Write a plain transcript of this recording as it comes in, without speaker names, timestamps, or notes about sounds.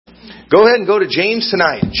Go ahead and go to James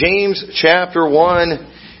tonight. James chapter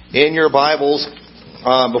 1 in your Bibles.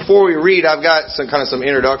 Before we read, I've got some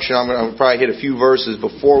introduction. I'm going to probably hit a few verses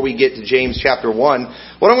before we get to James chapter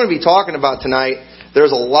 1. What I'm going to be talking about tonight,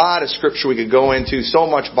 there's a lot of scripture we could go into, so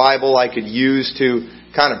much Bible I could use to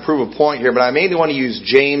kind of prove a point here, but I mainly want to use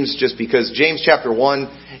James just because James chapter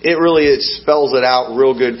 1, it spells it out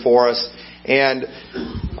real good for us. And,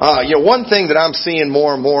 one thing that I'm seeing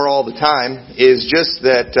more and more all the time is just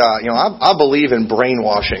that, I believe in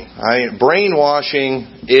brainwashing. I mean,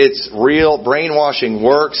 brainwashing, it's real. Brainwashing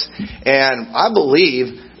works. And I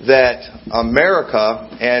believe that America,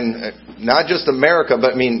 and not just America,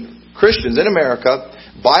 but Christians in America,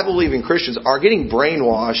 Bible-believing Christians are getting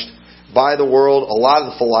brainwashed by the world, a lot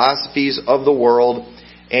of the philosophies of the world,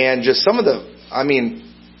 and just some of the,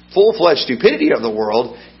 full-fledged stupidity of the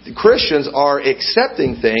world. The Christians are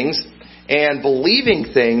accepting things and believing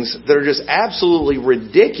things that are just absolutely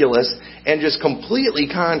ridiculous and just completely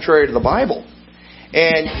contrary to the Bible.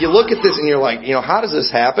 And you look at this and you're like, how does this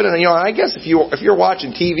happen? And I guess if you're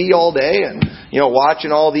watching TV all day and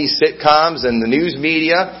watching all these sitcoms and the news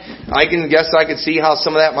media, I could see how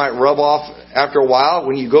some of that might rub off after a while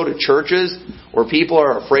when you go to churches where people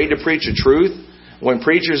are afraid to preach the truth. When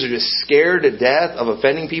preachers are just scared to death of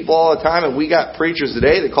offending people all the time. And we got preachers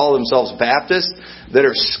today that call themselves Baptists that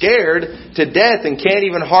are scared to death and can't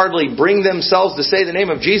even hardly bring themselves to say the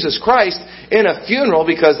name of Jesus Christ in a funeral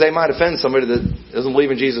because they might offend somebody that doesn't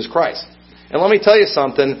believe in Jesus Christ. And let me tell you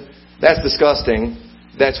something, that's disgusting,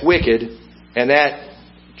 that's wicked, and that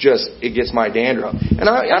it gets my dander up. And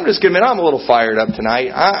I'm just going to admit, I'm a little fired up tonight.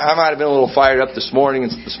 I might have been a little fired up this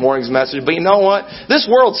morning's message. But you know what? This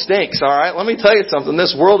world stinks, all right? Let me tell you something.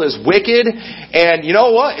 This world is wicked. And you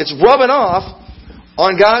know what? It's rubbing off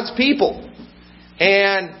on God's people.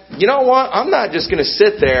 And you know what? I'm not just going to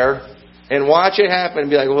sit there and watch it happen and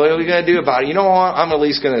be like, well, what are we going to do about it? You know what? I'm at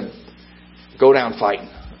least going to go down fighting.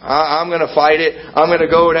 I'm going to fight it. I'm going to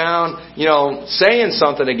go down, saying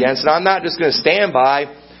something against it. I'm not just going to stand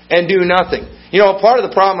by and do nothing. Part of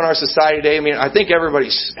the problem in our society today, I think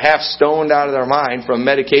everybody's half stoned out of their mind from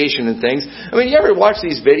medication and things. You ever watch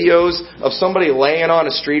these videos of somebody laying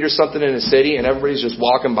on a street or something in a city and everybody's just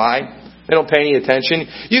walking by? They don't pay any attention.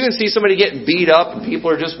 You can see somebody getting beat up and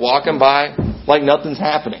people are just walking by like nothing's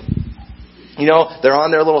happening. They're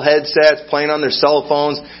on their little headsets, playing on their cell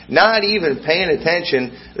phones, not even paying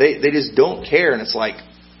attention. They just don't care. And it's like,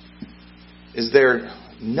 is there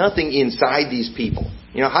nothing inside these people?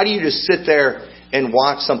 How do you just sit there and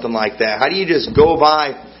watch something like that? How do you just go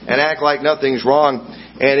by and act like nothing's wrong?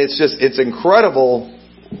 And it's incredible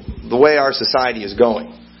the way our society is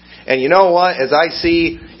going. And you know what? As I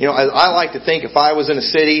see, I like to think if I was in a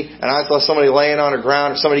city and I saw somebody laying on the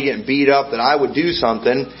ground or somebody getting beat up, that I would do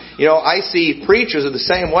something. I see preachers are the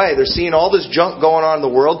same way. They're seeing all this junk going on in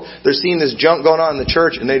the world. They're seeing this junk going on in the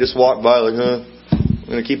church, and they just walk by like, I'm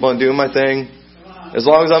going to keep on doing my thing. As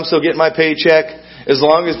long as I'm still getting my paycheck, as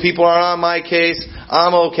long as people aren't on my case,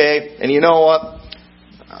 I'm okay. And you know what?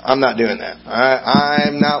 I'm not doing that.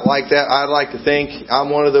 I'm not like that. I like to think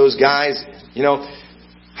I'm one of those guys.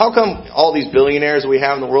 How come all these billionaires we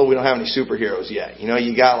have in the world, we don't have any superheroes yet?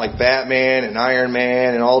 You got like Batman and Iron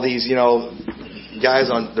Man and all these,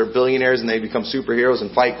 guys they're billionaires and they become superheroes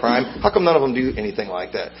and fight crime. How come none of them do anything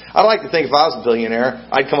like that? I'd like to think if I was a billionaire,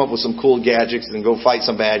 I'd come up with some cool gadgets and go fight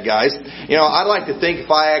some bad guys. I'd like to think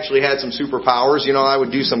if I actually had some superpowers, I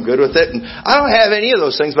would do some good with it. And I don't have any of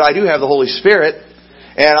those things, but I do have the Holy Spirit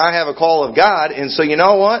and I have a call of God. And so you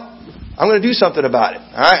know what? I'm going to do something about it.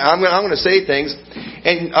 All right? I'm going to say things.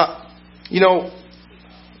 And,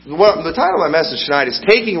 the title of my message tonight is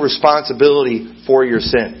Taking Responsibility for Your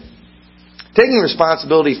Sin. Taking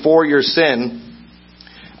responsibility for your sin.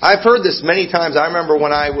 I've heard this many times. I remember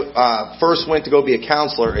when I first went to go be a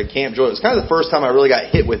counselor at Camp Joy. It was kind of the first time I really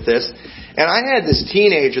got hit with this. And I had this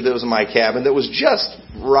teenager that was in my cabin that was just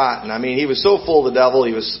rotten. He was so full of the devil.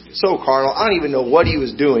 He was so carnal. I don't even know what he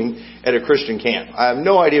was doing at a Christian camp. I have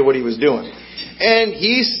no idea what he was doing. And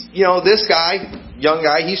he's, this guy, young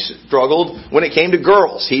guy, he struggled when it came to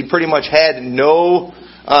girls. He pretty much had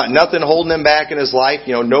nothing holding him back in his life,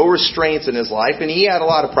 no restraints in his life, and he had a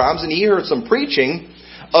lot of problems, and he heard some preaching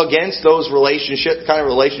against those kind of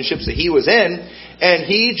relationships that he was in, and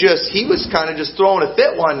he was kind of just throwing a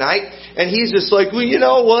fit one night, and he's just like, well, you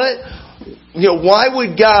know what? Why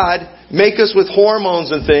would God make us with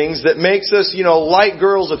hormones and things that makes us, like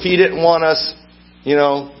girls if He didn't want us,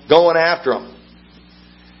 going after them?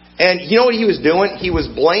 And you know what he was doing? He was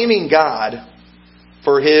blaming God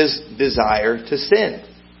for his desire to sin.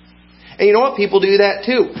 And you know what? People do that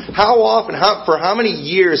too. How often, for how many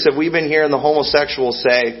years have we been hearing the homosexuals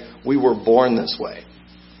say, we were born this way.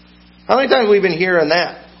 How many times have we been hearing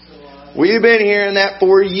that? We've been hearing that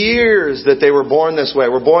for years, that they were born this way.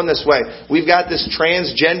 We're born this way. We've got this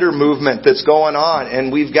transgender movement that's going on,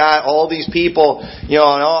 and we've got all these people,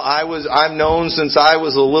 I've known since I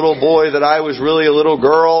was a little boy that I was really a little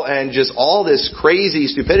girl, and just all this crazy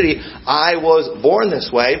stupidity. I was born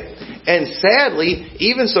this way. And sadly,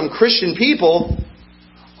 even some Christian people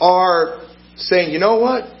are saying, you know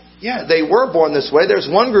what? Yeah, they were born this way. There's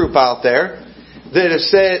one group out there that have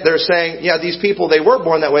said, they're saying, yeah, these people, they were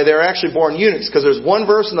born that way. They were actually born eunuchs. Because there's one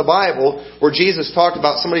verse in the Bible where Jesus talked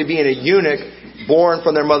about somebody being a eunuch, born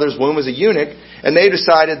from their mother's womb as a eunuch. And they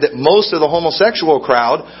decided that most of the homosexual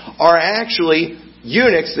crowd are actually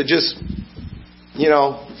eunuchs that just,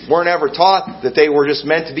 weren't ever taught that they were just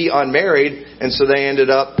meant to be unmarried. And so they ended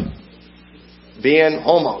up being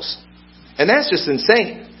homos. And that's just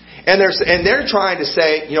insane. And they're trying to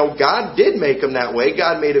say, God did make them that way.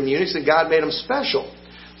 God made them eunuchs and God made them special.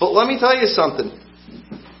 But let me tell you something.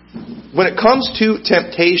 When it comes to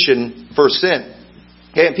temptation for sin,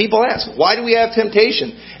 and people ask, why do we have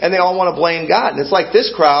temptation? And they all want to blame God. And it's like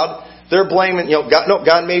this crowd, they're blaming,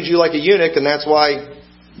 God made you like a eunuch, and that's why,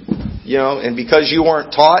 and because you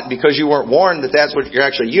weren't taught, because you weren't warned that that's what you're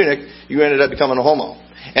actually a eunuch, you ended up becoming a homo.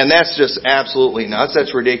 And that's just absolutely nuts.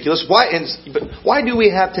 That's ridiculous. Why do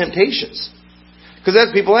we have temptations? Because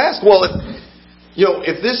that's people ask, well,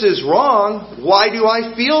 if this is wrong, why do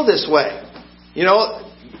I feel this way?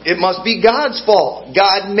 It must be God's fault.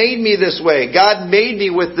 God made me this way. God made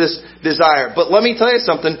me with this desire. But let me tell you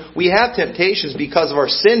something. We have temptations because of our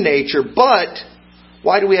sin nature. But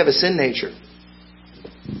why do we have a sin nature?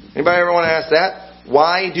 Anybody ever want to ask that?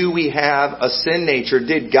 Why do we have a sin nature?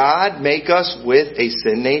 Did God make us with a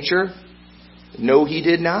sin nature? No, He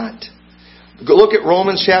did not. Go look at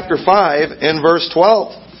Romans chapter 5 and verse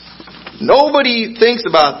 12. Nobody thinks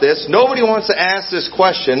about this. Nobody wants to ask this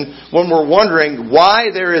question when we're wondering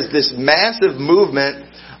why there is this massive movement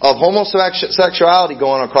of homosexuality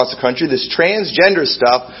going on across the country, this transgender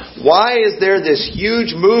stuff. Why is there this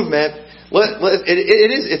huge movement?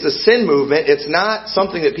 It's a sin movement. It's not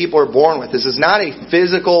something that people are born with. This is not a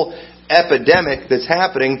physical epidemic that's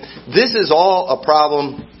happening. This is all a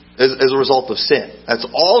problem as a result of sin. That's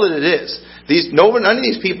all that it is. None of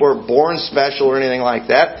these people are born special or anything like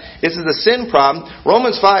that. This is a sin problem.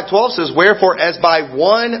 Romans 5:12 says, wherefore as by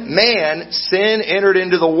one man sin entered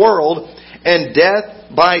into the world, and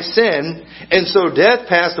death by sin, and so death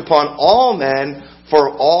passed upon all men, for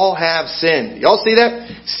all have sinned. Y'all see that?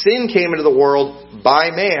 Sin came into the world by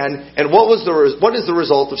man. And what is the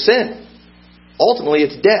result of sin? Ultimately,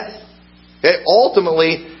 it's death. Okay?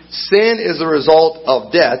 Ultimately, sin is the result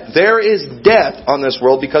of death. There is death on this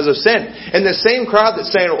world because of sin. And the same crowd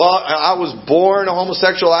that's saying, well, I was born a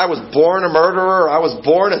homosexual, I was born a murderer, or I was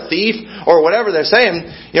born a thief, or whatever they're saying,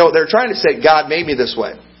 they're trying to say God made me this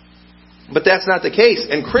way. But that's not the case.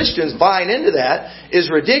 And Christians buying into that is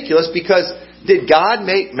ridiculous, because did God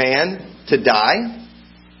make man to die?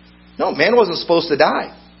 No, man wasn't supposed to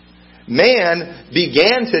die. Man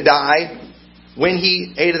began to die when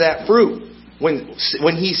he ate of that fruit. When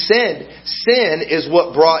he sinned. Sin is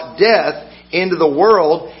what brought death into the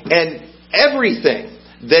world, and everything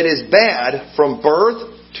that is bad from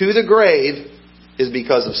birth to the grave is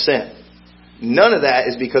because of sin. None of that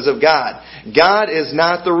is because of God. God is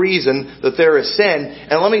not the reason that there is sin.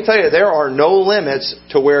 And let me tell you, there are no limits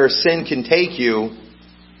to where sin can take you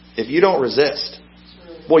if you don't resist.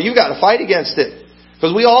 Well, you got to fight against it.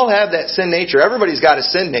 Because we all have that sin nature. Everybody's got a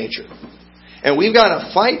sin nature. And we've got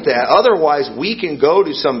to fight that. Otherwise, we can go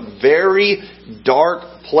to some very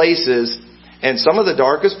dark places. And some of the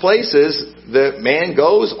darkest places that man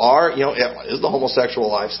goes are, is the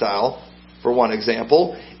homosexual lifestyle, for one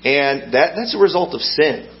example. And that's a result of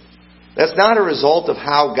sin. That's not a result of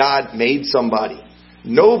how God made somebody.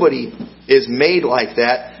 Nobody is made like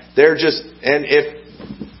that. They're just, and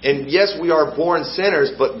yes, we are born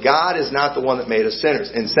sinners, but God is not the one that made us sinners.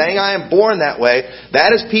 And saying I am born that way,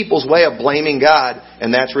 that is people's way of blaming God,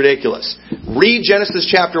 and that's ridiculous. Read Genesis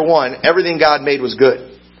chapter 1. Everything God made was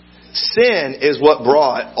good. Sin is what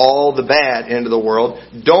brought all the bad into the world.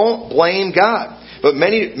 Don't blame God. But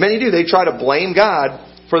many do. They try to blame God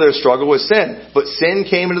for their struggle with sin. But sin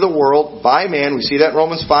came into the world by man. We see that in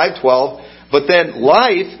Romans 5:12. But then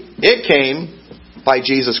life, it came by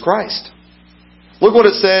Jesus Christ. Look what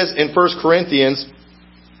it says in 1 Corinthians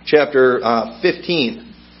chapter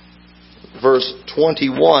 15, verse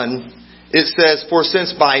 21. It says, for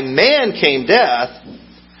since by man came death,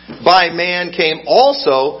 by man came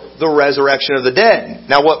also the resurrection of the dead.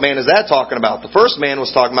 Now what man is that talking about? The first man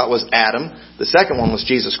was talking about was Adam. The second one was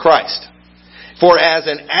Jesus Christ. For as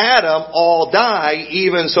in Adam all die,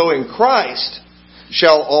 even so in Christ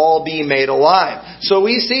shall all be made alive. So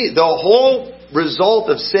we see the whole result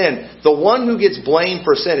of sin, the one who gets blamed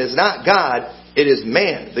for sin is not God, it is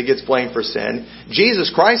man that gets blamed for sin. Jesus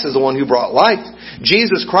Christ is the one who brought life.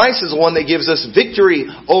 Jesus Christ is the one that gives us victory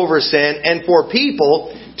over sin. And for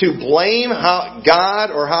people to blame God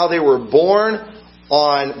or how they were born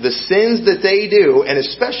on the sins that they do, and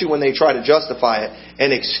especially when they try to justify it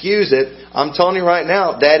and excuse it, I'm telling you right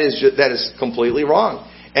now, that is completely wrong.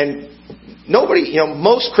 And nobody,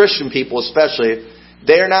 most Christian people especially,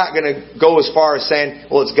 they're not going to go as far as saying,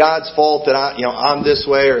 well, it's God's fault that I'm this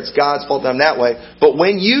way, or it's God's fault that I'm that way. But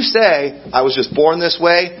when you say, I was just born this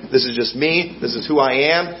way, this is just me, this is who I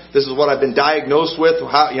am, this is what I've been diagnosed with,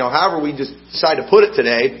 however we just decide to put it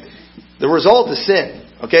today, the result is sin.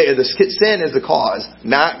 Okay, the sin is the cause,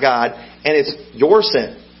 not God, and it's your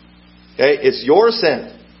sin. Okay, it's your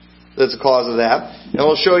sin that's the cause of that. And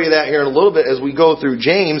we'll show you that here in a little bit as we go through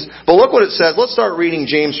James. But look what it says. Let's start reading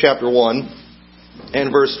James chapter 1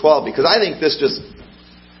 and verse 12, because I think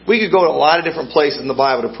we could go to a lot of different places in the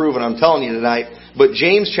Bible to prove it, I'm telling you tonight. But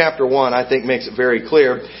James chapter 1, I think, makes it very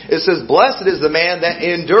clear. It says, Blessed is the man that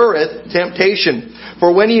endureth temptation.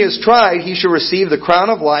 For when he is tried, he shall receive the crown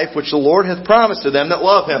of life which the Lord hath promised to them that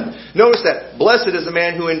love Him. Notice that. Blessed is the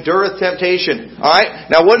man who endureth temptation.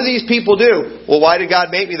 Alright? Now what do these people do? Well, why did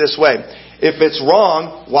God make me this way? If it's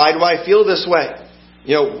wrong, why do I feel this way?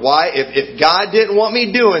 Why? If God didn't want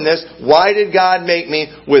me doing this, why did God make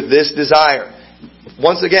me with this desire?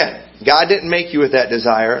 Once again, God didn't make you with that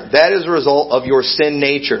desire. That is a result of your sin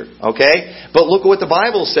nature. Okay? But look at what the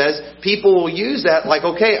Bible says. People will use that like,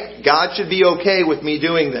 okay, God should be okay with me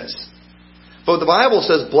doing this. But the Bible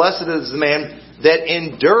says, Blessed is the man that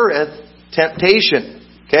endureth temptation.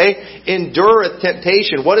 Okay? Endureth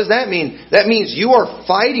temptation. What does that mean? That means you are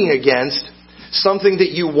fighting against something that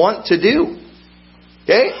you want to do.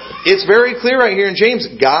 Okay? It's very clear right here in James.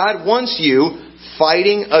 God wants you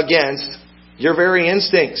fighting against your very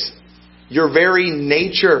instincts, your very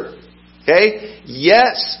nature. Okay?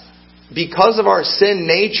 Yes, because of our sin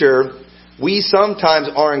nature, we sometimes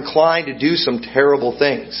are inclined to do some terrible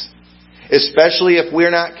things. Especially if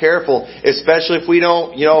we're not careful. Especially if we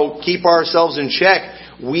don't, keep ourselves in check.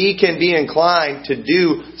 We can be inclined to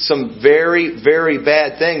do some very, very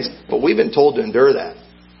bad things. But we've been told to endure that.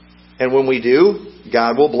 And when we do,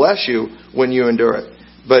 God will bless you when you endure it.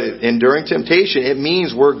 But enduring temptation, it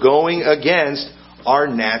means we're going against our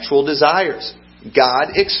natural desires.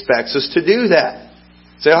 God expects us to do that.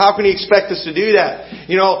 So how can He expect us to do that?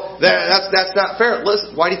 That's not fair.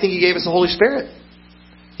 Listen, why do you think He gave us the Holy Spirit?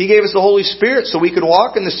 He gave us the Holy Spirit so we could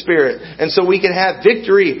walk in the Spirit and so we can have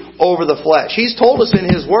victory over the flesh. He's told us in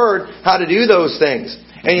His Word how to do those things.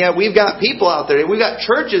 And yet we've got people out there, we've got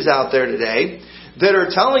churches out there today that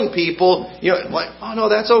are telling people, oh no,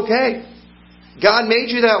 that's okay. God made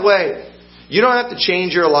you that way. You don't have to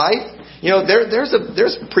change your life. There's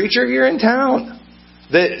a preacher here in town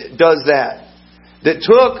that does that. That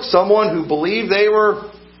took someone who believed they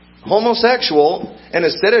were homosexual and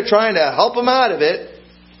instead of trying to help them out of it,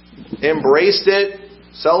 embraced it,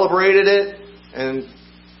 celebrated it, and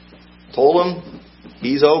told him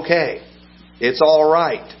he's okay. It's all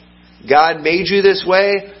right. God made you this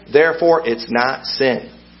way, therefore it's not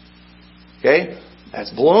sin. Okay?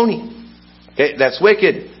 That's baloney. Okay? That's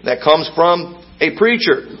wicked. That comes from a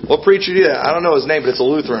preacher. What preacher did that? I don't know his name, but it's a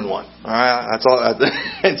Lutheran one. All right, that's all.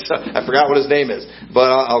 I forgot what his name is, but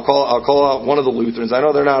I'll call out one of the Lutherans. I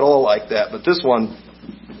know they're not all like that, but this one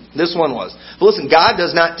was. But listen, God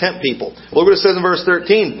does not tempt people. Look what it says in verse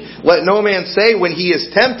 13. Let no man say when he is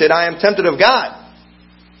tempted, I am tempted of God.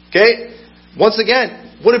 Okay? Once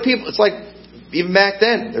again, what do people, it's like, even back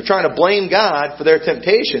then, they're trying to blame God for their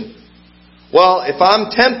temptation. Well, if I'm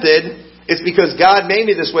tempted, it's because God made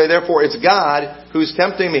me this way, therefore it's God who's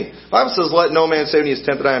tempting me. The Bible says, let no man say when he is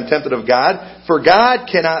tempted, I am tempted of God. For God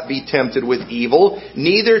cannot be tempted with evil,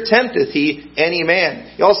 neither tempteth He any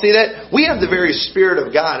man. Y'all see that? We have the very Spirit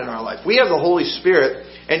of God in our life. We have the Holy Spirit.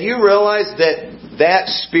 And you realize that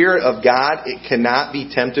Spirit of God, it cannot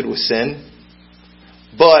be tempted with sin.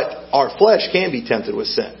 But our flesh can be tempted with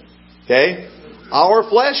sin. Okay? Our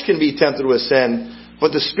flesh can be tempted with sin.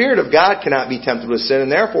 But the Spirit of God cannot be tempted with sin,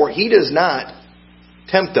 and therefore He does not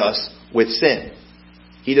tempt us with sin.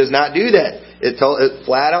 He does not do that. It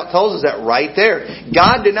flat out tells us that right there.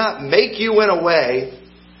 God did not make you in a way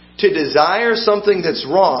to desire something that's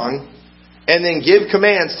wrong and then give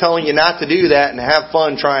commands telling you not to do that and have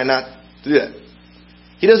fun trying not to do that.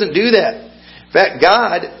 He doesn't do that. In fact,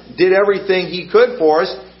 God did everything He could for us.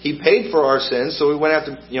 He paid for our sins, so we wouldn't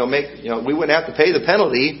have to, we wouldn't have to pay the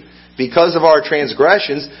penalty. because of our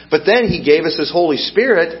transgressions, but then He gave us His Holy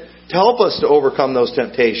Spirit to help us to overcome those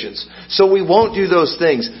temptations. So we won't do those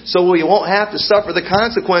things. So we won't have to suffer the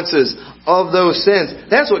consequences of those sins.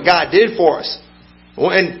 That's what God did for us.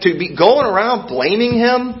 And to be going around blaming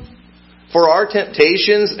Him for our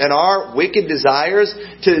temptations and our wicked desires,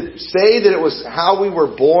 to say that it was how we were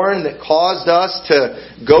born that caused us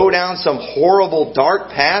to go down some horrible dark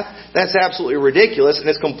path, that's absolutely ridiculous, and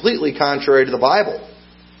it's completely contrary to the Bible.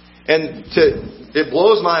 And it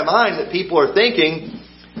blows my mind that people are thinking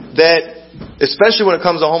that, especially when it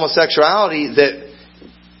comes to homosexuality, that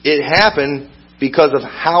it happened because of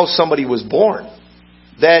how somebody was born.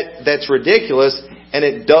 That's ridiculous, and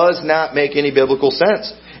it does not make any biblical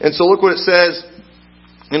sense. And so look what it says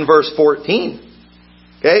in verse 14.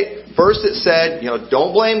 Okay? First it said,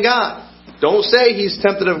 don't blame God. Don't say he's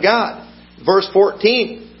tempted of God. Verse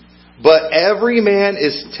 14. But every man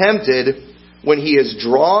is tempted when he is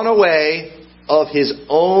drawn away of his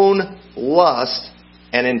own lust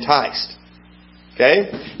and enticed. Okay?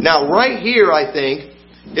 Now right here, I think,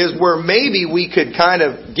 is where maybe we could kind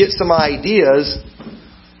of get some ideas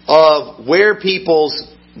of where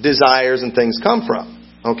people's desires and things come from.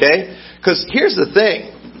 Okay? Because here's the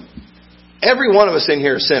thing. Every one of us in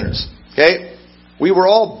here are sinners. Okay? We were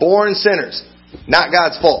all born sinners. Not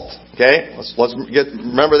God's fault. Okay? Let's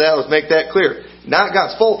remember that. Let's make that clear. Not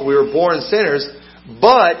God's fault. We were born sinners.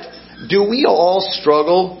 But do we all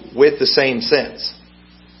struggle with the same sins?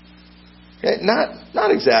 Okay?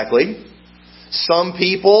 Not exactly. Some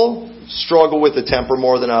people struggle with the temper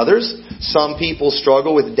more than others. Some people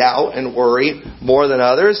struggle with doubt and worry more than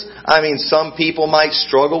others. Some people might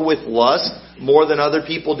struggle with lust more than other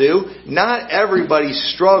people do. Not everybody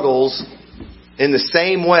struggles in the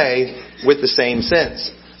same way with the same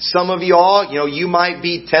sins. Some of y'all, you might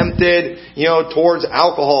be tempted, towards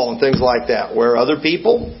alcohol and things like that, where other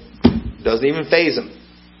people, doesn't even faze them.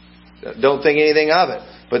 Don't think anything of it.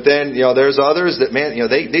 But then, there's others that, man,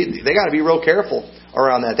 they got to be real careful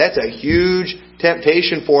around that. That's a huge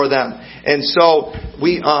temptation for them. And so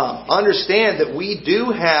we understand that we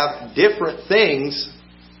do have different things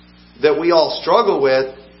that we all struggle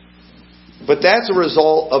with, but that's a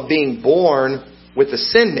result of being born with a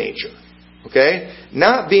sin nature. Okay?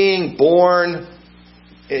 Not being born,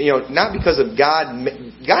 not because of God.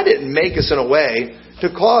 God didn't make us in a way to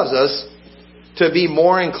cause us to be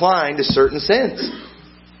more inclined to certain sins.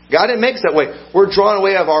 God didn't make us that way. We're drawn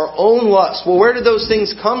away of our own lust. Well, where did those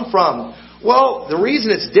things come from? Well, the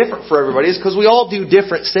reason it's different for everybody is because we all do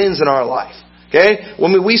different sins in our life. Okay?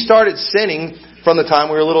 When we started sinning from the time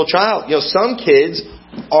we were a little child. Some kids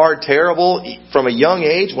are terrible from a young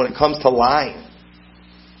age when it comes to lying.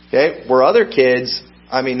 Okay? Where other kids,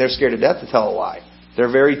 they're scared to death to tell a lie.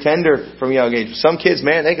 They're very tender from a young age. Some kids,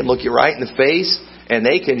 man, they can look you right in the face and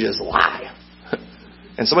they can just lie.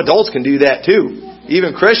 And some adults can do that too.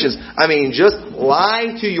 Even Christians. Just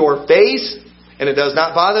lie to your face and it does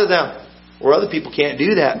not bother them. Where other people can't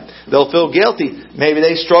do that. They'll feel guilty. Maybe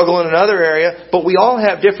they struggle in another area. But we all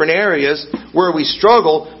have different areas where we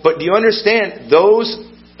struggle. But do you understand? Those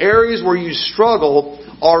areas where you struggle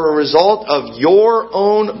are a result of your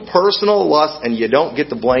own personal lust, and you don't get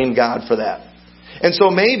to blame God for that. And so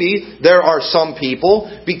maybe there are some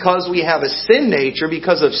people, because we have a sin nature,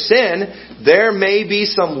 because of sin, there may be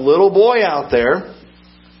some little boy out there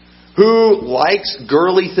who likes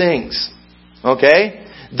girly things. Okay?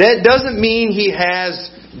 That doesn't mean he has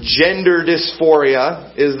gender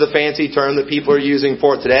dysphoria, is the fancy term that people are using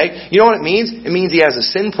for it today. You know what it means? It means he has a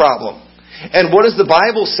sin problem. And what does the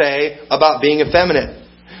Bible say about being effeminate?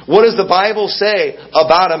 What does the Bible say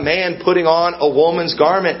about a man putting on a woman's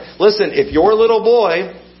garment? Listen, if your little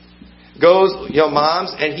boy goes,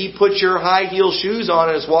 moms, and he puts your high heel shoes on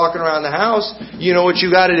and is walking around the house, you know what you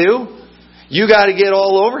got to do? You got to get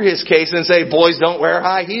all over his case and say, boys don't wear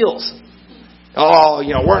high heels. Oh,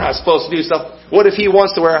 we're not supposed to do stuff. What if he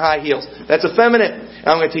wants to wear high heels? That's effeminate.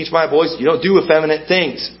 I'm going to teach my boys, you don't do effeminate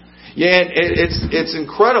things. Yeah, and it's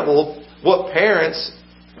incredible what parents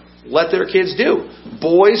let their kids do.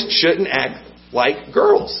 Boys shouldn't act like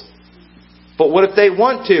girls. But what if they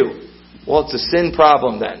want to? Well, it's a sin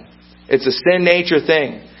problem then. It's a sin nature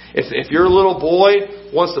thing. If your little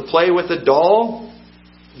boy wants to play with a doll,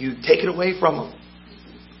 you take it away from him.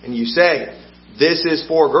 And you say, this is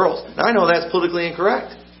for girls. Now, I know that's politically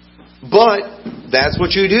incorrect. But that's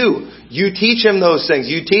what you do. You teach them those things.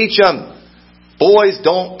 You teach them, boys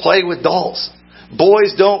don't play with dolls.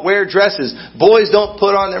 Boys don't wear dresses. Boys don't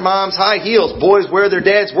put on their mom's high heels. Boys wear their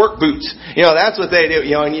dad's work boots. That's what they do.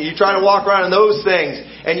 And you try to walk around in those things.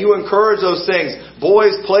 And you encourage those things.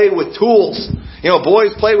 Boys play with tools.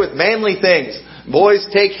 Boys play with manly things. Boys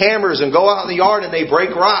take hammers and go out in the yard and they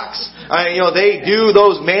break rocks. They do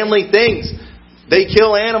those manly things. They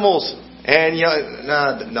kill animals. And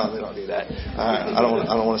no, they don't do that. I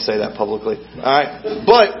don't want to say that publicly. All right,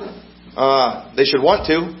 but they should want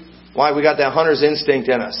to. Why? We got that hunter's instinct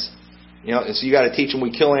in us. And so you got to teach them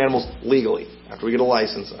we kill animals legally after we get a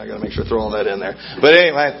license. I got to make sure to throw all that in there. But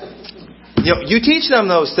anyway, you teach them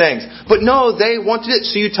those things. But no, they want to do it,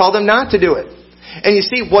 so you tell them not to do it. And you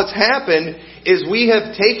see, what's happened is we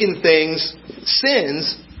have taken things,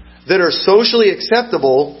 sins, that are socially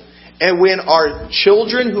acceptable. And when our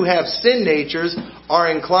children who have sin natures are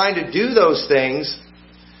inclined to do those things,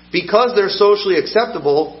 because they're socially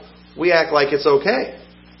acceptable, we act like it's okay.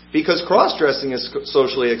 Because cross-dressing is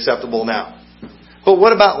socially acceptable now. But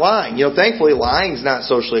what about lying? Thankfully, lying's not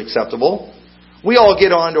socially acceptable. We all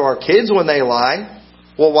get on to our kids when they lie.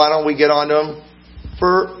 Well, why don't we get on to them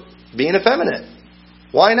for being effeminate?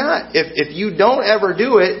 Why not? If you don't ever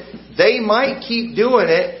do it, they might keep doing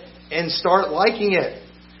it and start liking it.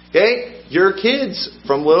 Okay? Your kids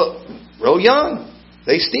from real young,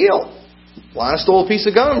 they steal. Lana stole a piece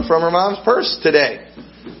of gum from her mom's purse today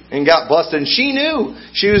and got busted. And she knew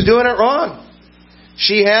she was doing it wrong.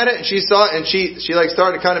 She had it and she saw it and she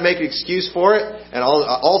started to kind of make an excuse for it. And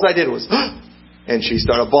all I did was, and she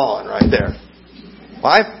started bawling right there.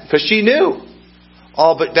 Why? Because she knew.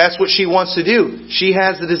 Oh, but that's what she wants to do. She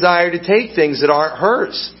has the desire to take things that aren't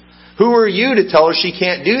hers. Who are you to tell her she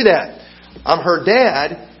can't do that? I'm her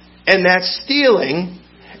dad. And that's stealing,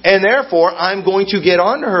 and therefore I'm going to get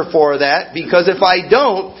onto her for that, because if I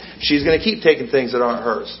don't, she's going to keep taking things that aren't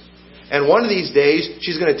hers. And one of these days,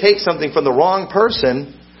 she's going to take something from the wrong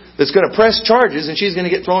person that's going to press charges, and she's going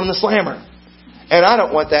to get thrown in the slammer. And I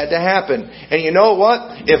don't want that to happen. And you know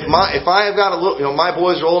what? If I have got a little, my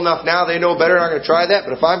boys are old enough now, they know better, I'm going to try that.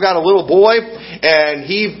 But if I've got a little boy, and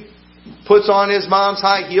he puts on his mom's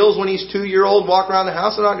high heels when he's 2-year-old, walking around the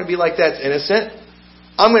house, I'm not going to be like, that's innocent.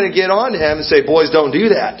 I'm going to get on to him and say, boys, don't do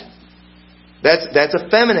that. That's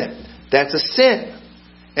effeminate. That's a sin.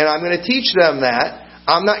 And I'm going to teach them that.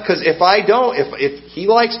 Because if I don't, if he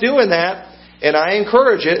likes doing that, and I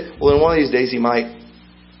encourage it, well, then one of these days he might.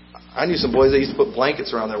 I knew some boys that used to put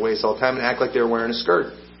blankets around their waist all the time and act like they were wearing a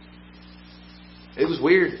skirt. It was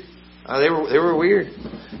weird. They were weird.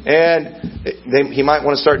 And he might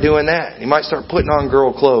want to start doing that. He might start putting on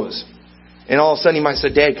girl clothes. And all of a sudden he might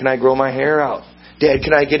say, Dad, can I grow my hair out? Dad,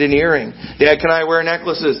 can I get an earring? Dad, can I wear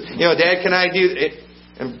necklaces? Dad, can I do it?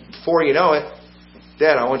 And before you know it,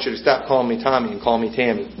 Dad, I want you to stop calling me Tommy and call me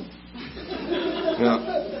Tammy.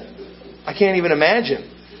 I can't even imagine.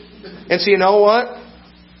 And so you know what?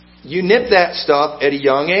 You nip that stuff at a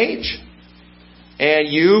young age. And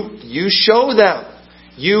you show them.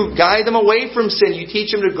 You guide them away from sin. You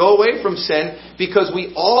teach them to go away from sin, because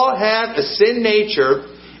we all have a sin nature.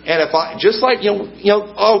 And if I, just like,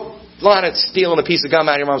 Lana's stealing a piece of gum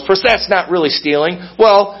out of your mom's purse, that's not really stealing.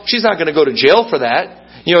 Well, she's not going to go to jail for that.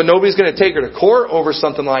 Nobody's going to take her to court over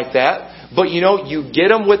something like that. But you get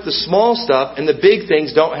them with the small stuff, and the big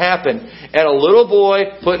things don't happen. And a little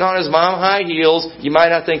boy putting on his mom high heels, you might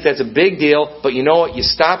not think that's a big deal, but you know what? You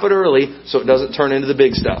stop it early so it doesn't turn into the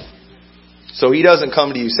big stuff. So he doesn't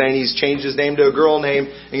come to you saying he's changed his name to a girl name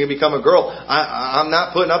and going to become a girl. I'm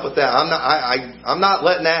not putting up with that. I'm not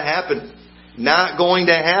letting that happen. Not going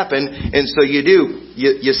to happen. And so you do.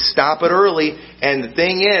 You stop it early. And the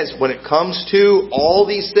thing is, when it comes to all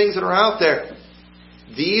these things that are out there,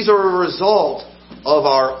 these are a result of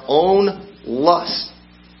our own lust.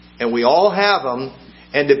 And we all have them.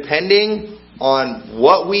 And depending on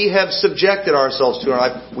what we have subjected ourselves to in our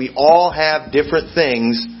life, we all have different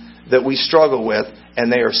things that we struggle with.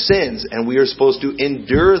 And they are sins. And we are supposed to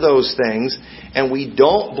endure those things. And we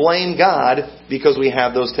don't blame God because we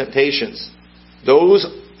have those temptations. Those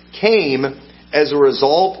came as a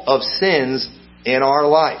result of sins in our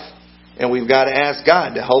life. And we've got to ask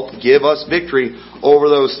God to help give us victory over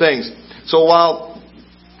those things. So while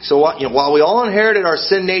we all inherited our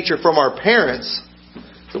sin nature from our parents,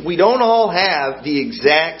 we don't all have the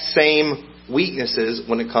exact same weaknesses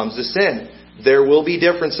when it comes to sin. There will be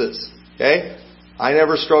differences. Okay? I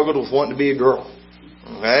never struggled with wanting to be a girl.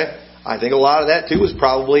 Okay? I think a lot of that too was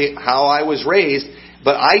probably how I was raised.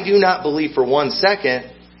 But I do not believe for 1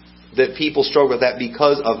 second that people struggle with that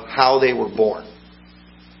because of how they were born.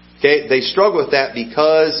 Okay? They struggle with that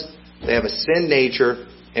because they have a sin nature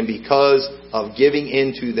and because of giving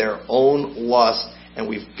into their own lust. And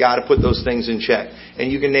we've got to put those things in check.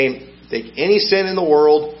 And you can take any sin in the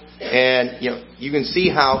world, and you can see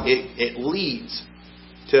how it leads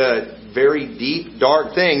to very deep,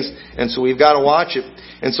 dark things. And so we've got to watch it.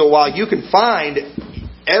 And so while you can find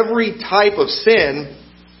every type of sin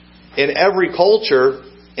in every culture,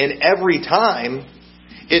 in every time,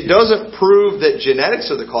 it doesn't prove that genetics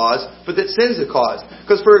are the cause, but that sin's the cause.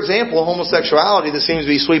 Because, for example, homosexuality that seems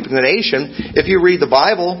to be sweeping the nation, if you read the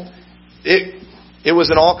Bible, it was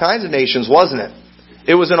in all kinds of nations, wasn't it?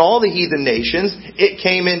 It was in all the heathen nations. It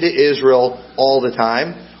came into Israel all the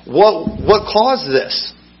time. What caused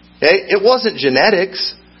this? Okay? It wasn't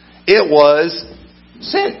genetics. It was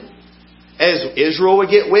sin. As Israel would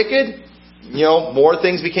get wicked, more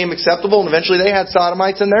things became acceptable, and eventually they had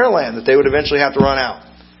sodomites in their land that they would eventually have to run out.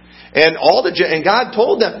 And God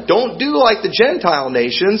told them, don't do like the Gentile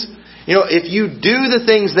nations. If you do the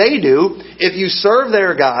things they do, if you serve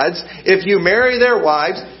their gods, if you marry their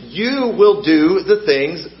wives, you will do the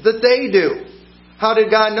things that they do. How did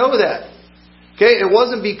God know that? Okay, it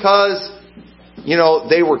wasn't because,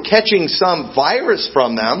 they were catching some virus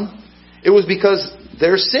from them. It was because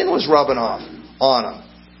their sin was rubbing off on them.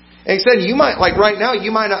 And he said, like right now,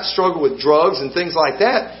 you might not struggle with drugs and things like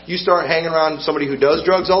that. You start hanging around somebody who does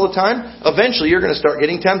drugs all the time, eventually you're going to start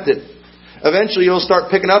getting tempted. Eventually you'll start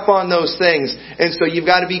picking up on those things. And so you've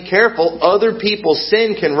got to be careful. Other people's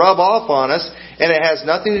sin can rub off on us, and it has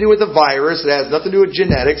nothing to do with the virus. It has nothing to do with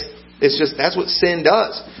genetics. It's just, that's what sin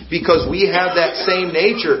does. Because we have that same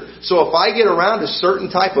nature. So if I get around a certain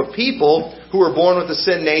type of people who are born with a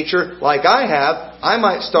sin nature, like I have, I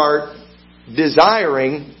might start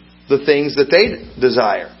desiring the things that they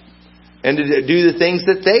desire, and to do the things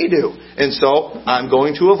that they do. And so I'm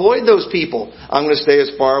going to avoid those people. I'm going to stay as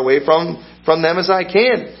far away from them as I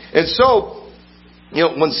can. And so,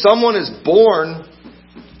 when someone is born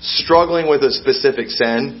struggling with a specific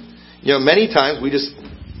sin, many times we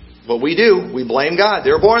blame God.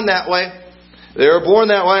 They're born that way. They were born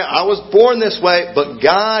that way. I was born this way, but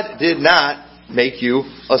God did not make you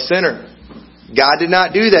a sinner. God did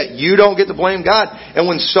not do that. You don't get to blame God. And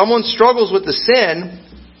when someone struggles with the sin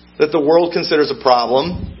that the world considers a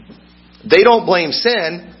problem, they don't blame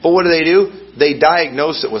sin, but what do? They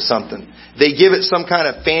diagnose it with something. They give it some kind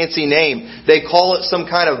of fancy name. They call it some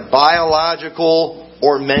kind of biological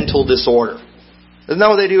or mental disorder. Isn't that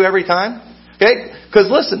what they do every time? Okay? Because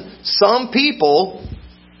listen, some people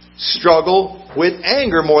struggle with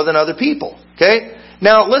anger more than other people. Okay?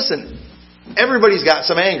 Now listen, everybody's got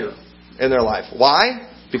some anger in their life. Why?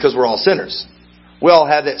 Because we're all sinners. We all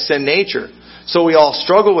have that sin nature. So we all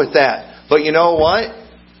struggle with that. But you know what?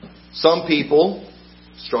 Some people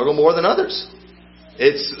struggle more than others.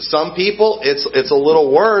 Some people, it's a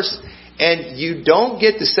little worse. And you don't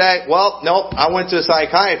get to say, well, no, I went to a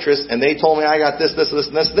psychiatrist and they told me I got this.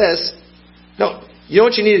 No. You know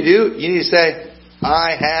what you need to do? You need to say,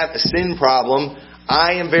 I have a sin problem.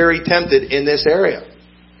 I am very tempted in this area.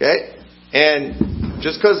 Okay? And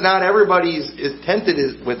just because not everybody is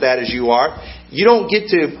tempted with that as you are, you don't get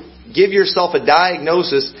to give yourself a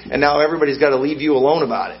diagnosis and now everybody's got to leave you alone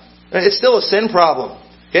about it. It's still a sin problem.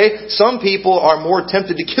 Okay? Some people are more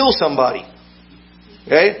tempted to kill somebody.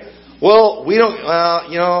 Okay? Well, we don't,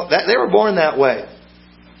 they were born that way.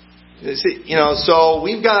 See, so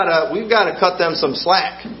we've got to cut them some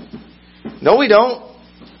slack. No, we don't.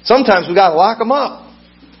 Sometimes we got to lock them up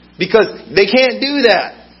because they can't do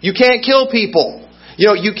that. You can't kill people.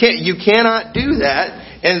 You cannot do that.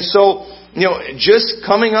 And so, just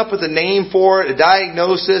coming up with a name for it, a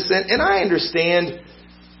diagnosis, and I understand,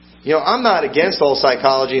 I'm not against all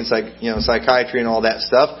psychology and psychiatry and all that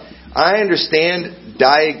stuff. I understand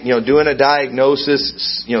doing a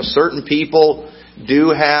diagnosis. Certain people do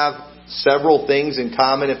have several things in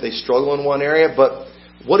common if they struggle in one area, but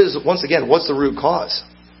what's the root cause?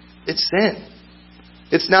 It's sin.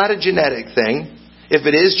 It's not a genetic thing. If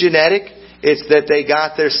it is genetic, it's that they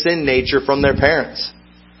got their sin nature from their parents,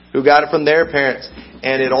 who got it from their parents.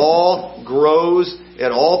 And it all grows,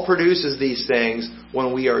 it all produces these things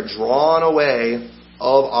when we are drawn away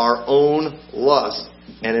of our own lust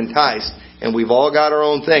and enticed. And we've all got our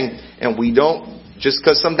own thing. And we don't, just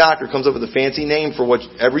because some doctor comes up with a fancy name for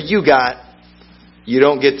whatever you got, you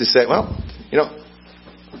don't get to say, well,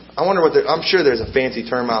 I wonder I'm sure there's a fancy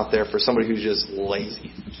term out there for somebody who's just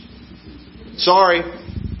lazy. Sorry,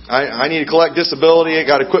 I need to collect disability. I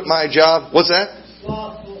got to quit my job. What's that?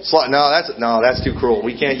 No, that's too cruel.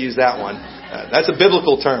 We can't use that one. That's a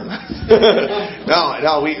biblical term.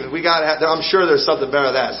 No, we got to have. I'm sure there's something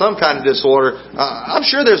better than that. Some kind of disorder. I'm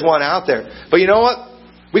sure there's one out there. But you know what?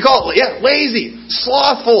 We call it lazy,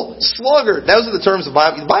 slothful, sluggard. Those are the terms of the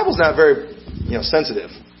Bible. The Bible's not very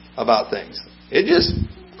sensitive about things. It just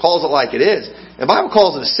calls it like it is. And the Bible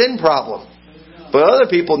calls it a sin problem. But other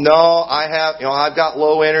people, no, I've got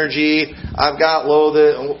low energy, I've got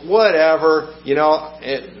whatever,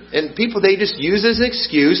 And people, they just use this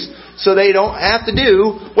excuse so they don't have to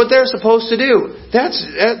do what they're supposed to do.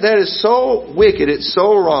 That is so wicked. It's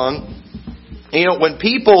so wrong. And, when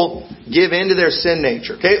people give in to their sin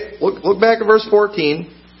nature. Okay, look back at verse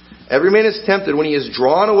 14. Every man is tempted when he is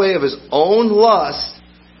drawn away of his own lust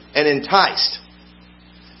and enticed.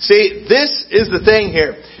 See, this is the thing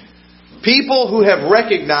here. People who have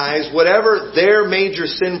recognized whatever their major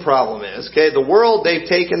sin problem is, okay, the world, they've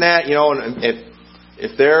taken that, and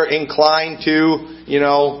if they're inclined to,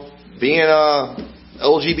 being a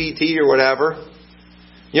LGBT or whatever,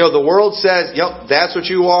 the world says, that's what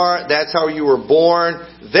you are, that's how you were born,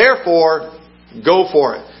 therefore, go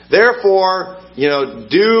for it. Therefore,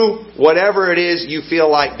 do whatever it is you feel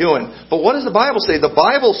like doing. But what does the Bible say? The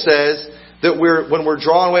Bible says that when we're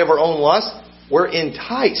drawn away of our own lust, we're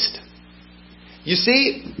enticed. You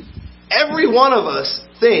see, every one of us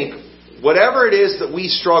think, whatever it is that we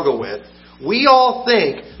struggle with, we all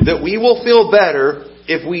think that we will feel better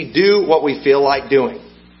if we do what we feel like doing.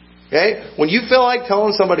 Okay? When you feel like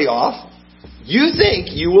telling somebody off, you think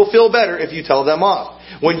you will feel better if you tell them off.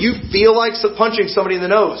 When you feel like punching somebody in the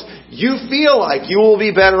nose, you feel like you will be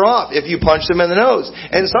better off if you punch them in the nose.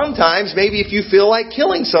 And sometimes, maybe if you feel like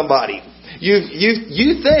killing somebody,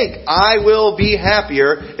 you think, I will be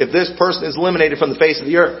happier if this person is eliminated from the face of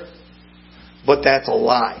the earth. But that's a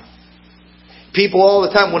lie. People all the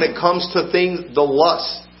time, when it comes to things, the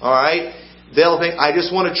lust, alright, they'll think, I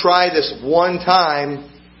just want to try this one time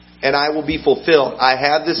and I will be fulfilled. I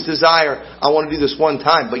have this desire. I want to do this one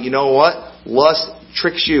time. But you know what? Lust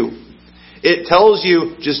tricks you. It tells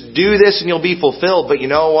you, just do this and you'll be fulfilled. But you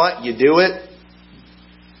know what? You do it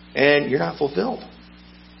and you're not fulfilled.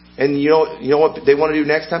 And you know what they want to do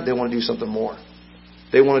next time? They want to do something more.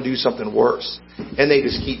 They want to do something worse. And they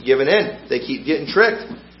just keep giving in. They keep getting tricked.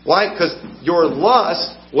 Why? Because your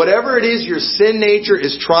lust, whatever it is your sin nature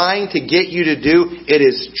is trying to get you to do, it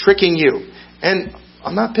is tricking you. And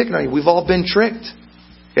I'm not picking on you. We've all been tricked.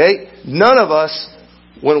 Okay? None of us,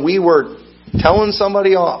 when we were telling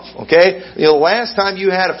somebody off, okay? Last time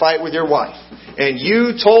you had a fight with your wife and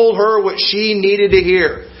you told her what she needed to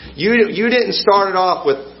hear. You didn't start it off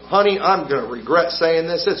with, honey, I'm going to regret saying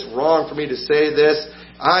this. It's wrong for me to say this.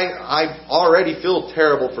 I already feel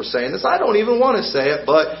terrible for saying this. I don't even want to say it,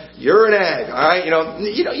 but you're an egg. All right? You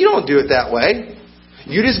don't do it that way.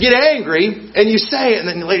 You just get angry and you say it, and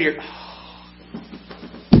then later you're,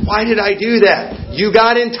 why did I do that? You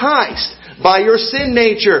got enticed by your sin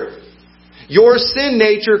nature. Your sin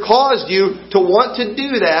nature caused you to want to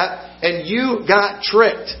do that, and you got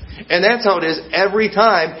tricked. And that's how it is every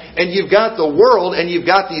time. And you've got the world and you've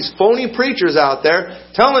got these phony preachers out there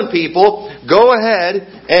telling people, go ahead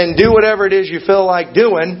and do whatever it is you feel like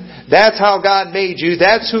doing. That's how God made you.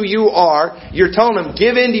 That's who you are. You're telling them,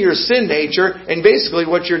 give in to your sin nature. And basically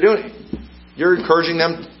what you're doing, you're encouraging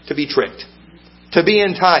them to be tricked, to be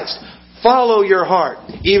enticed. Follow your heart.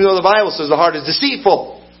 Even though the Bible says the heart is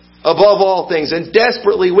deceitful above all things and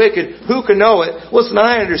desperately wicked. Who can know it? Listen,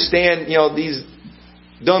 I understand, these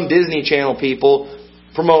dumb Disney Channel people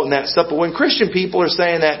promoting that stuff. But when Christian people are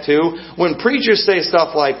saying that too, when preachers say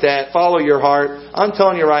stuff like that, follow your heart, I'm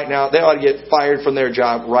telling you right now, they ought to get fired from their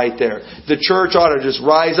job right there. The church ought to just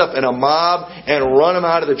rise up in a mob and run them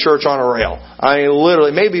out of the church on a rail. I mean,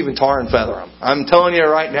 literally, maybe even tar and feather them. I'm telling you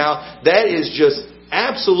right now, that is just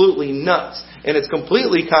absolutely nuts. And it's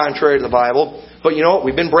completely contrary to the Bible. But you know what?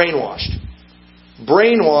 We've been brainwashed.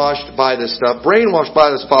 Brainwashed by this stuff. Brainwashed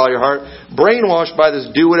by this follow your heart. Brainwashed by this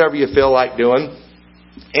do whatever you feel like doing.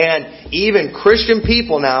 And even Christian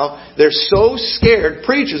people now, they're so scared,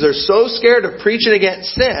 preachers are so scared of preaching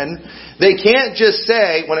against sin, they can't just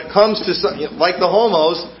say, when it comes to something like the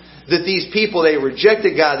homos, that these people, they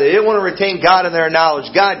rejected God. They didn't want to retain God in their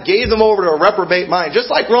knowledge. God gave them over to a reprobate mind.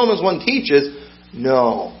 Just like Romans 1 teaches,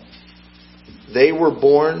 no. They were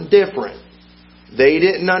born different. They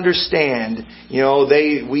didn't understand.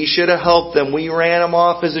 We should have helped them. We ran them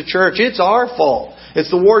off as a church. It's our fault. It's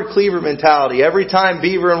the Ward Cleaver mentality. Every time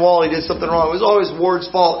Beaver and Wally did something wrong, it was always Ward's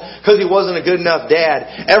fault because he wasn't a good enough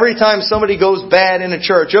dad. Every time somebody goes bad in a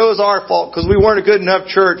church, it was our fault because we weren't a good enough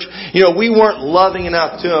church. We weren't loving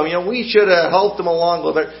enough to them. We should have helped them along a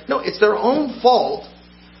little bit. No, it's their own fault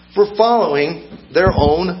for following their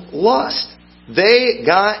own lust. They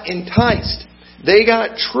got enticed. They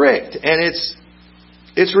got tricked. And it's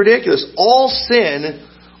ridiculous. All sin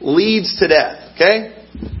leads to death. Okay?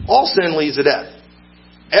 All sin leads to death.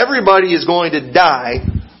 Everybody is going to die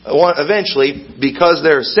eventually because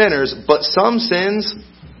they're sinners, but some sins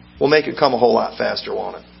will make it come a whole lot faster,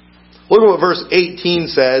 won't it? Look at what verse 18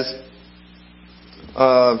 says.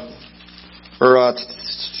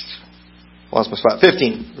 Lost my spot.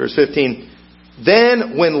 15. Verse 15.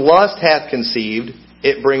 Then when lust hath conceived,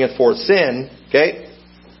 it bringeth forth sin. Okay?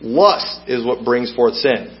 Lust is what brings forth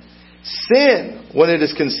sin. Sin, when it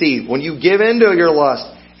is conceived, when you give into your lust,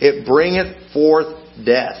 it bringeth forth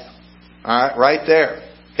death. Alright, right there.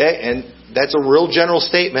 Okay? And that's a real general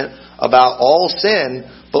statement about all sin.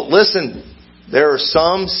 But listen, there are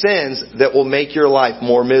some sins that will make your life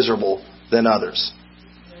more miserable than others.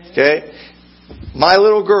 Okay? My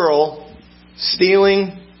little girl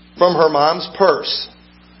stealing from her mom's purse.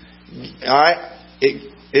 Alright?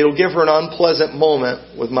 It'll give her an unpleasant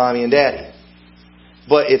moment with mommy and daddy.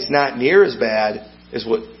 But it's not near as bad as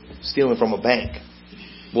what stealing from a bank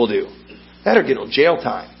will do. That'll get her jail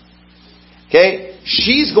time. Okay?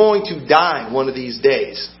 She's going to die one of these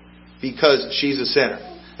days because she's a sinner.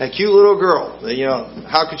 That cute little girl,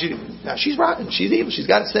 how could you... Now, she's rotten. She's evil. She's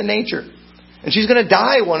got a sin nature. And she's going to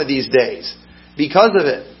die one of these days because of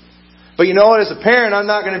it. But you know what? As a parent, I'm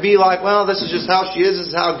not going to be like, well, this is just how she is. This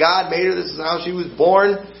is how God made her. This is how she was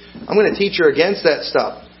born. I'm going to teach her against that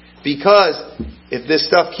stuff. Because if this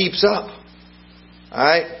stuff keeps up,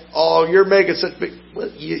 alright, oh, you're making such big...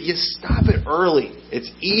 You stop it early. It's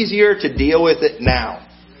easier to deal with it now.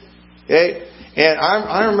 Okay? And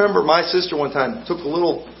I remember my sister one time took a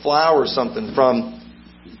little flower or something from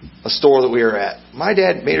a store that we were at. My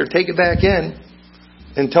dad made her take it back in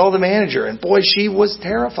and tell the manager. And boy, she was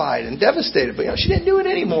terrified and devastated. But she didn't do it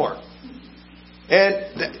anymore.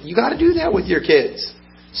 And you got to do that with your kids.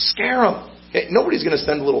 Scare them. Hey, nobody's going to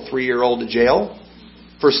send a little 3-year-old to jail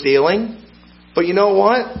for stealing. But you know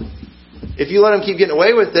what? If you let them keep getting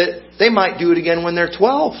away with it, they might do it again when they're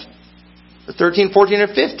 12, or 13, 14, or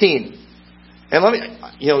 15. And when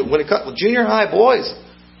it comes to junior high boys,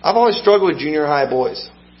 I've always struggled with junior high boys.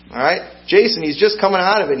 All right, Jason, he's just coming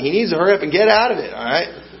out of it. He needs to hurry up and get out of it. All right.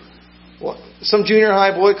 Well, some junior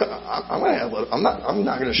high boy, I'm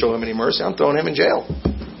not going to show him any mercy. I'm throwing him in jail.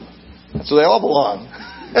 That's where they all belong.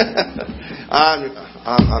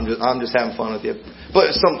 I'm just having fun with you.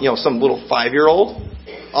 But some little 5-year-old,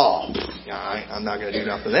 I'm not going to do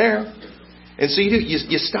nothing there. And so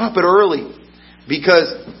you stop it early, because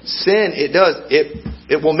sin,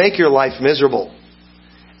 it will make your life miserable.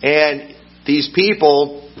 And these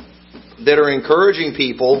people that are encouraging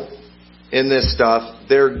people in this stuff,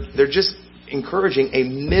 they're just encouraging a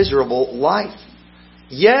miserable life.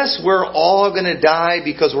 Yes, we're all going to die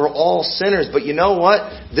because we're all sinners. But you know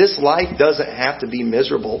what? This life doesn't have to be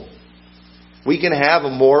miserable. We can have a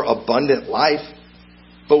more abundant life.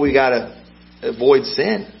 But we got to avoid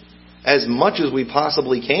sin as much as we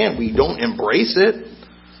possibly can. We don't embrace it.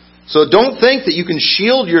 So don't think that you can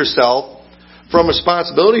shield yourself from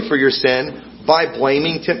responsibility for your sin by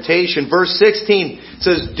blaming temptation. Verse 16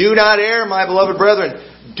 says, do not err, my beloved brethren.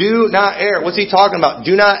 Do not err. What's he talking about?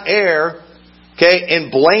 Do not err, okay,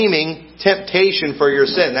 in blaming temptation for your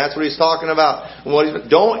sin. That's what he's talking about.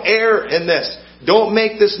 Don't err in this. Don't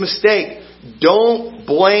make this mistake. Don't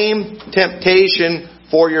blame temptation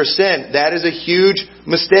for your sin. That is a huge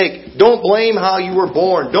mistake. Don't blame how you were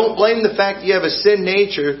born. Don't blame the fact that you have a sin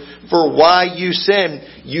nature for why you sin.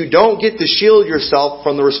 You don't get to shield yourself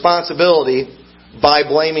from the responsibility by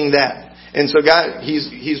blaming that. And so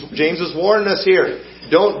James is warning us here.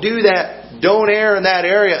 Don't do that. Don't err in that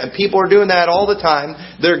area. And people are doing that all the time.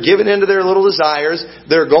 They're giving into their little desires.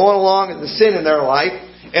 They're going along with the sin in their life.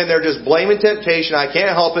 And they're just blaming temptation. I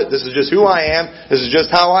can't help it. This is just who I am. This is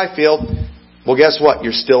just how I feel. Well, guess what?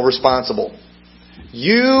 You're still responsible.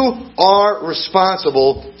 You are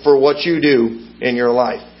responsible for what you do in your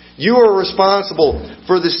life. You are responsible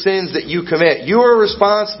for the sins that you commit. You are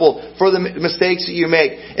responsible for the mistakes that you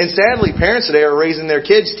make. And sadly, parents today are raising their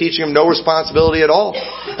kids, teaching them no responsibility at all.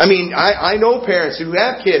 I mean, I know parents who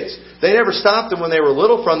have kids. They never stopped them when they were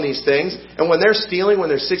little from these things. And when they're stealing,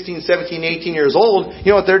 when they're 16, 17, 18 years old,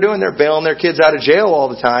 you know what they're doing? They're bailing their kids out of jail all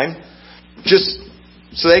the time. Just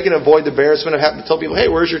so they can avoid the embarrassment of having to tell people, hey,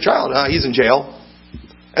 where's your child? He's in jail.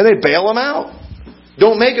 And they bail them out.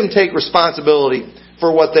 Don't make them take responsibility for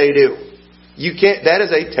what they do. You can't. That is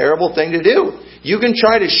a terrible thing to do. You can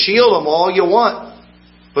try to shield them all you want,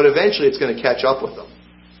 but eventually it's going to catch up with them.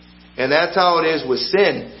 And that's how it is with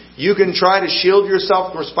sin. You can try to shield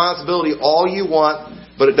yourself from responsibility all you want,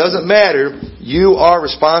 but it doesn't matter. You are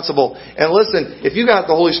responsible. And listen, if you got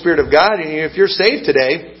the Holy Spirit of God in you, if you're saved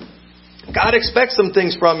today, God expects some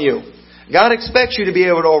things from you. God expects you to be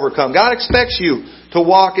able to overcome. God expects you to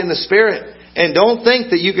walk in the Spirit. And don't think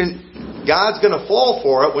that God's going to fall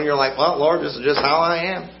for it when you're like, well, Lord, this is just how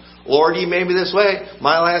I am. Lord, you made me this way.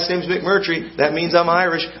 My last name's McMurtry. That means I'm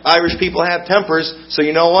Irish. Irish people have tempers. So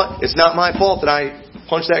you know what? It's not my fault that I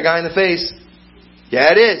punched that guy in the face.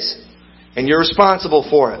 Yeah, it is. And you're responsible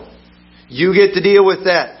for it. You get to deal with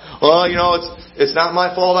that. Well, it's not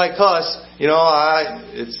my fault I cuss. I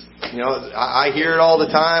hear it all the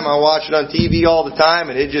time. I watch it on TV all the time,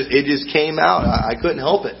 and it just came out. I couldn't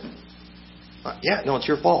help it. Yeah, no, it's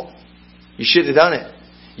your fault. You shouldn't have done it.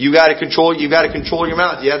 You got to control your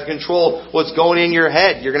mouth. You have to control what's going in your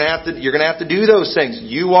head. You're going to have to do those things.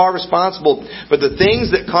 You are responsible. But the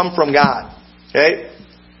things that come from God, okay?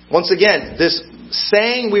 Once again, this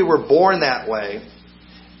saying we were born that way,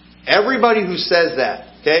 everybody who says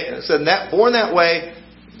that, okay, said that born that way,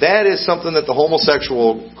 that is something that the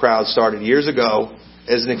homosexual crowd started years ago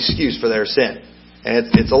as an excuse for their sin. And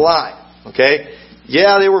it's a lie. Okay?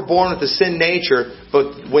 Yeah, they were born with a sin nature,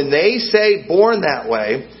 but when they say born that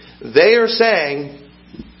way, they are saying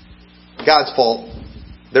God's fault.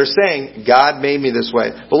 They're saying God made me this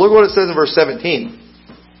way. But look what it says in verse 17.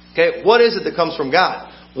 Okay, what is it that comes from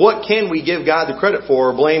God? What can we give God the credit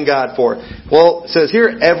for or blame God for? Well, it says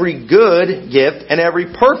here, every good gift and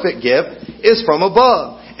every perfect gift is from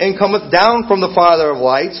above, and cometh down from the Father of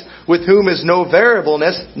lights, with whom is no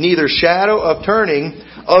variableness, neither shadow of turning.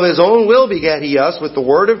 Of His own will begat He us with the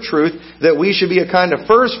word of truth, that we should be a kind of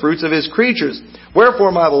first fruits of His creatures.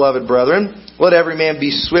 Wherefore, my beloved brethren, let every man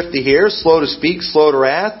be swift to hear, slow to speak, slow to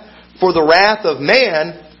wrath. For the wrath of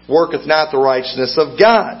man worketh not the righteousness of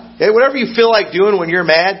God. Okay, whatever you feel like doing when you're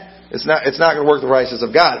mad, it's not going to work the righteousness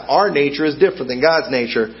of God. Our nature is different than God's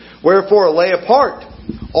nature. Wherefore, lay apart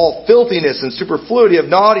all filthiness and superfluity of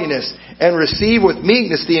naughtiness, and receive with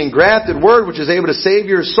meekness the engrafted word which is able to save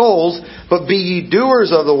your souls. But be ye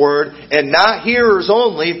doers of the word, and not hearers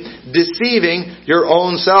only, deceiving your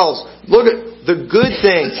own selves. Look at the good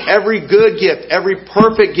things, every good gift, every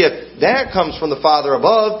perfect gift, that comes from the Father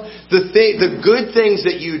above. The good things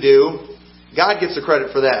that you do, God gets the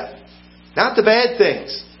credit for that. Not the bad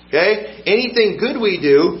things. Okay? Anything good we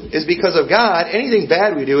do is because of God. Anything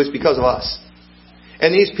bad we do is because of us.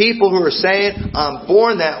 And these people who are saying, I'm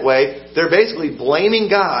born that way, they're basically blaming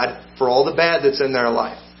God for all the bad that's in their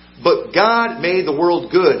life. But God made the world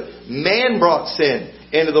good. Man brought sin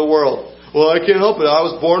into the world. Well, I can't help it. I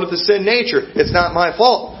was born with a sin nature. It's not my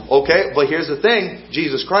fault. Okay, but here's the thing.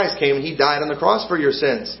 Jesus Christ came and He died on the cross for your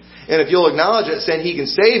sins. And if you'll acknowledge that sin, He can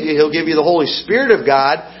save you. He'll give you the Holy Spirit of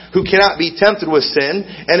God, who cannot be tempted with sin.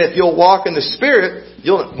 And if you'll walk in the Spirit,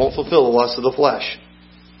 you won't fulfill the lust of the flesh.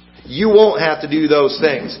 You won't have to do those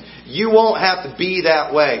things. You won't have to be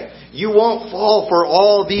that way. You won't fall for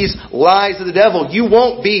all these lies of the devil. You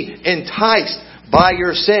won't be enticed by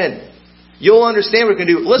your sin. You'll understand what you can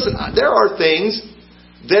do. Listen, there are things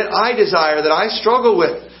that I desire, that I struggle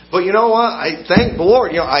with. But you know what? I thank the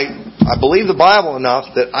Lord. I believe the Bible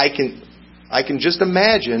enough that I can just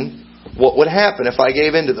imagine what would happen if I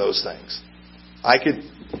gave into those things. I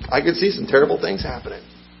could see some terrible things happening.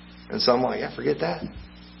 And so I'm like, yeah, forget that.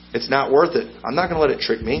 It's not worth it. I'm not going to let it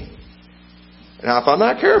trick me. Now, if I'm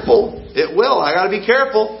not careful, it will. I got to be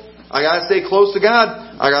careful. I got to stay close to God.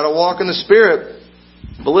 I got to walk in the Spirit.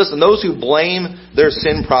 But listen, those who blame their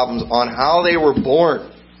sin problems on how they were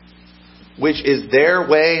born, which is their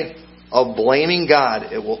way of blaming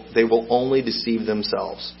God, they will only deceive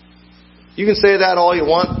themselves. You can say that all you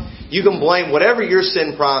want. You can blame whatever your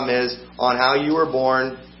sin problem is on how you were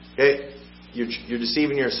born. Okay? You're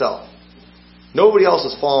deceiving yourself. Nobody else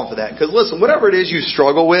is falling for that. Because listen, whatever it is you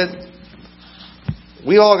struggle with,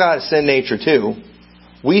 we all got a sin nature too.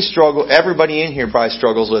 We struggle. Everybody in here probably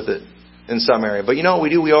struggles with it in some area. But you know what we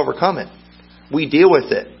do? We overcome it. We deal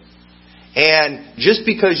with it. And just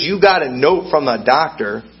because you got a note from a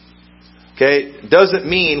doctor, okay, doesn't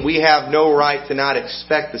mean we have no right to not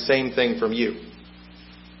expect the same thing from you.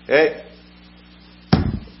 Okay?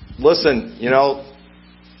 Listen,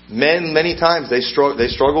 men many times they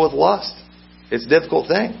struggle with lust. It's a difficult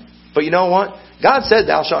thing. But you know what? God said,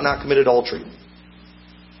 thou shalt not commit adultery.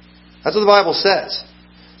 That's what the Bible says.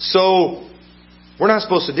 So, we're not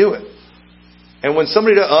supposed to do it. And when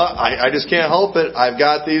somebody does, I just can't help it. I've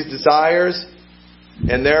got these desires,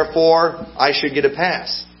 and therefore, I should get a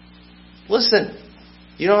pass. Listen,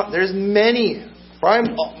 there's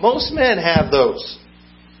most men have those.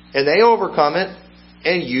 And they overcome it,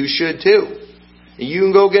 and you should too. You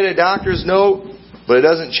can go get a doctor's note, but it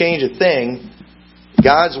doesn't change a thing.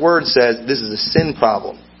 God's Word says this is a sin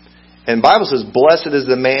problem. And the Bible says, blessed is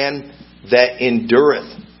the man that endureth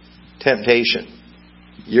temptation.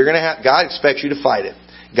 God expects you to fight it.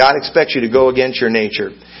 God expects you to go against your nature.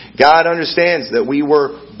 God understands that we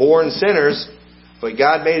were born sinners, but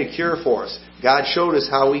God made a cure for us. God showed us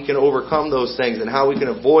how we can overcome those things and how we can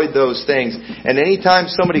avoid those things. And anytime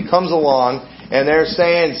somebody comes along and they're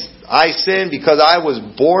saying, I sinned because I was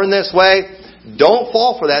born this way, Don't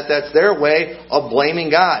fall for that. That's their way of blaming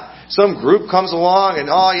God. Some group comes along and,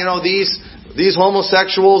 these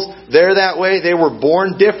homosexuals, they're that way. They were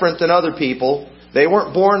born different than other people. They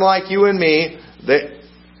weren't born like you and me.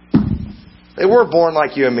 They were born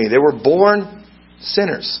like you and me. They were born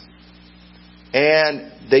sinners.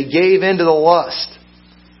 And they gave into the lust.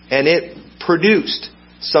 And it produced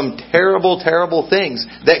some terrible, terrible things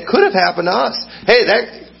that could have happened to us. Hey,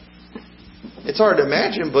 it's hard to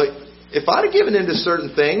imagine, but if I'd have given into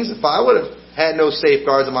certain things, if I would have had no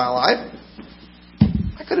safeguards in my life,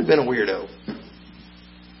 I could have been a weirdo.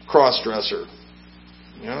 Cross-dresser.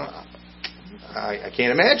 I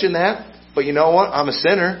can't imagine that. But you know what? I'm a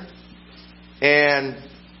sinner. And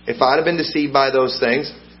if I'd have been deceived by those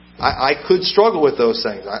things, I could struggle with those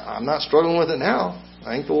things. I'm not struggling with it now.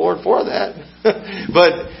 Thank the Lord for that.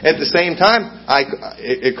 But at the same time,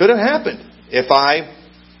 it could have happened if I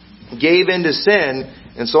gave into sin.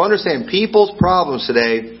 And so understand, people's problems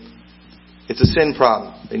today, it's a sin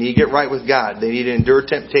problem. They need to get right with God. They need to endure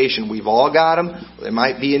temptation. We've all got them. They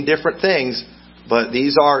might be in different things, but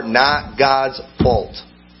these are not God's fault.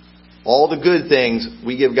 All the good things,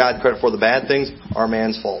 we give God credit for. The bad things are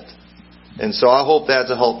man's fault. And so I hope that's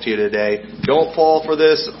a help to you today. Don't fall for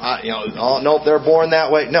this. No, they're born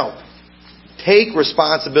that way. No. Take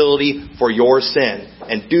responsibility for your sin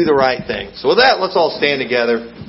and do the right thing. So with that, let's all stand together.